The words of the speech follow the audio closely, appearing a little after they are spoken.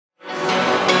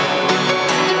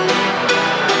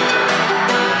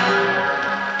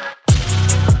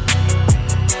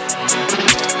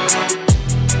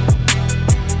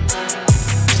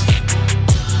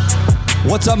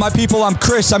What's up, my people? I'm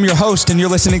Chris. I'm your host, and you're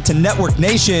listening to Network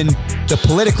Nation, the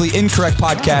politically incorrect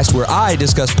podcast where I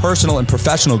discuss personal and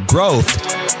professional growth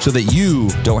so that you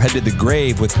don't head to the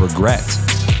grave with regret.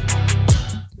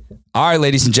 All right,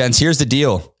 ladies and gents, here's the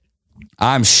deal.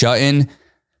 I'm shutting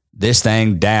this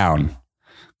thing down.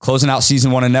 Closing out season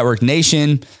 1 of Network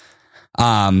Nation.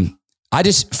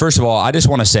 First of all, I just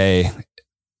want to say,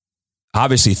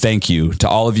 obviously, thank you to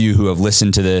all of you who have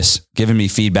listened to this, given me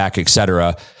feedback,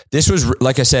 etc. This was,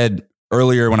 like I said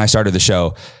earlier when I started the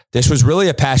show, this was really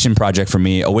a passion project for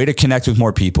me, a way to connect with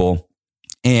more people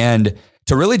and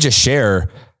to really just share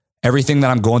everything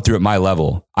that I'm going through at my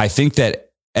level. I think that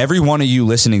every one of you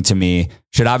listening to me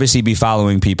should obviously be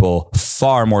following people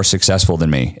far more successful than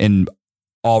me in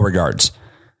all regards,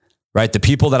 right? The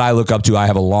people that I look up to, I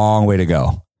have a long way to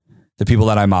go. The people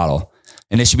that I model,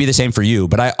 and it should be the same for you.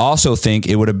 But I also think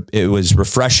it was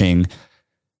refreshing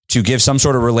to give some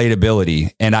sort of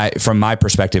relatability. And from my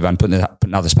perspective, I'm putting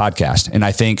out this podcast. And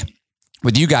I think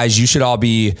with you guys, you should all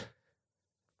be,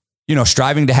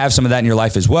 striving to have some of that in your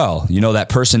life as well. That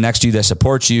person next to you that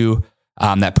supports you,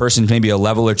 that person maybe a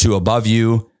level or two above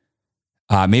you,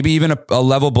 maybe even a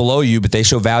level below you, but they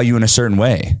show value in a certain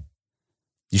way.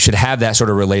 You should have that sort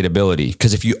of relatability.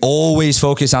 Because if you always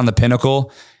focus on the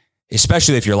pinnacle,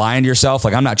 especially if you're lying to yourself,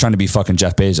 like I'm not trying to be fucking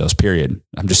Jeff Bezos, period.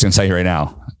 I'm just going to tell you right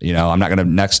now, I'm not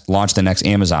going to launch the next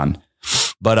Amazon,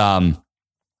 but,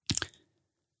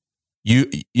 you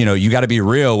got to be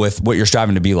real with what you're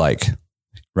striving to be like.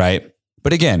 Right.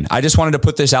 But again, I just wanted to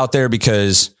put this out there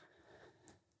because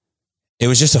it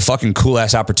was just a fucking cool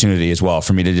ass opportunity as well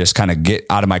for me to just kind of get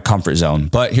out of my comfort zone.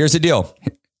 But here's the deal.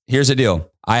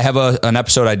 I have an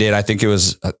episode I did. I think it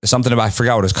was something about, I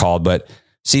forgot what it's called, but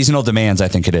seasonal demands, I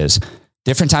think it is.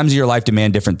 Different times of your life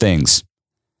demand different things.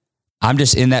 I'm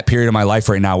just in that period of my life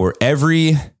right now where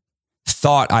every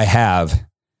thought I have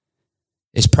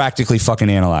is practically fucking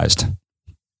analyzed.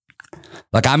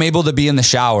 Like I'm able to be in the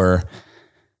shower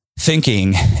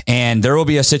thinking, and there will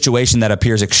be a situation that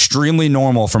appears extremely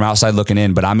normal from outside looking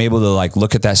in, but I'm able to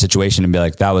look at that situation and be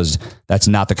like, that's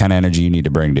not the kind of energy you need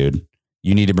to bring, dude.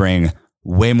 You need to bring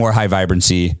way more high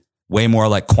vibrancy, way more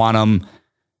like quantum,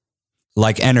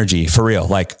 like energy for real,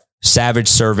 like savage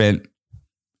servant,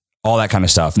 all that kind of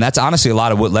stuff. And that's honestly a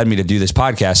lot of what led me to do this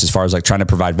podcast as far as like trying to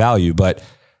provide value. But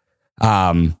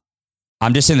I'm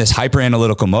just in this hyper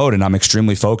analytical mode and I'm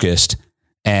extremely focused.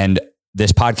 And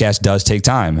this podcast does take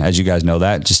time. As you guys know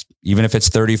that, just even if it's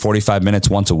 30, 45 minutes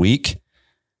once a week,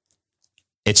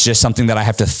 it's just something that I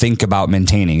have to think about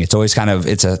maintaining. It's always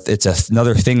it's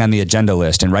another thing on the agenda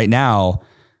list. And right now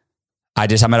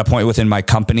I'm at a point within my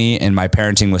company and my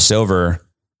parenting with Silver,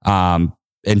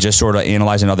 and just sort of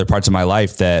analyzing other parts of my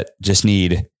life that just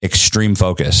need extreme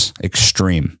focus,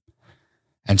 extreme.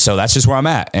 And so that's just where I'm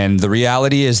at. And the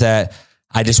reality is that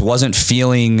I just wasn't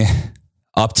feeling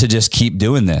up to just keep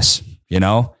doing this.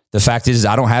 The fact is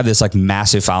I don't have this like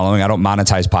massive following. I don't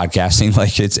monetize podcasting.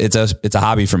 Like it's a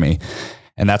hobby for me.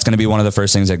 And that's going to be one of the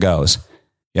first things that goes.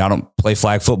 I don't play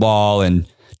flag football and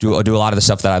do a lot of the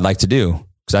stuff that I'd like to do,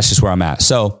 because that's just where I'm at.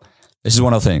 So this is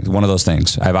one of those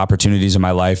things. I have opportunities in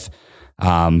my life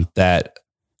that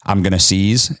I'm going to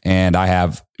seize, and I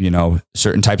have,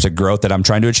 certain types of growth that I'm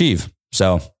trying to achieve.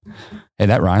 So, hey,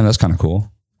 that rhyme, that's kind of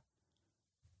cool.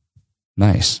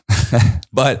 Nice.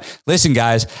 But listen,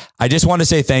 guys, I just want to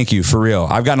say thank you for real.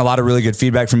 I've gotten a lot of really good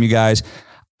feedback from you guys.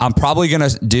 I'm probably going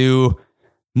to do,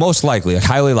 most likely, like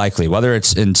highly likely, whether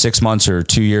it's in 6 months or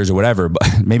 2 years or whatever, but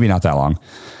maybe not that long.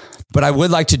 But I would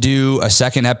like to do a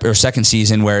second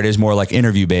season where it is more like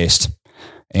interview based,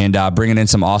 and bringing in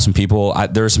some awesome people.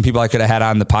 There were some people I could have had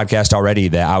on the podcast already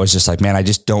that I was just like, man, I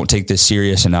just don't take this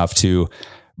serious enough to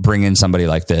bring in somebody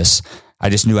like this. I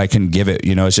just knew I couldn't give it,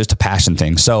 it's just a passion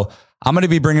thing. So I'm going to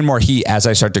be bringing more heat as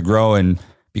I start to grow and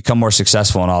become more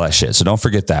successful and all that shit. So don't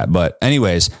forget that. But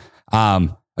anyways,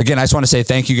 again, I just want to say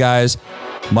thank you guys.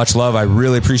 Much love. I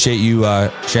really appreciate you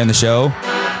sharing the show.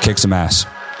 Kick some ass.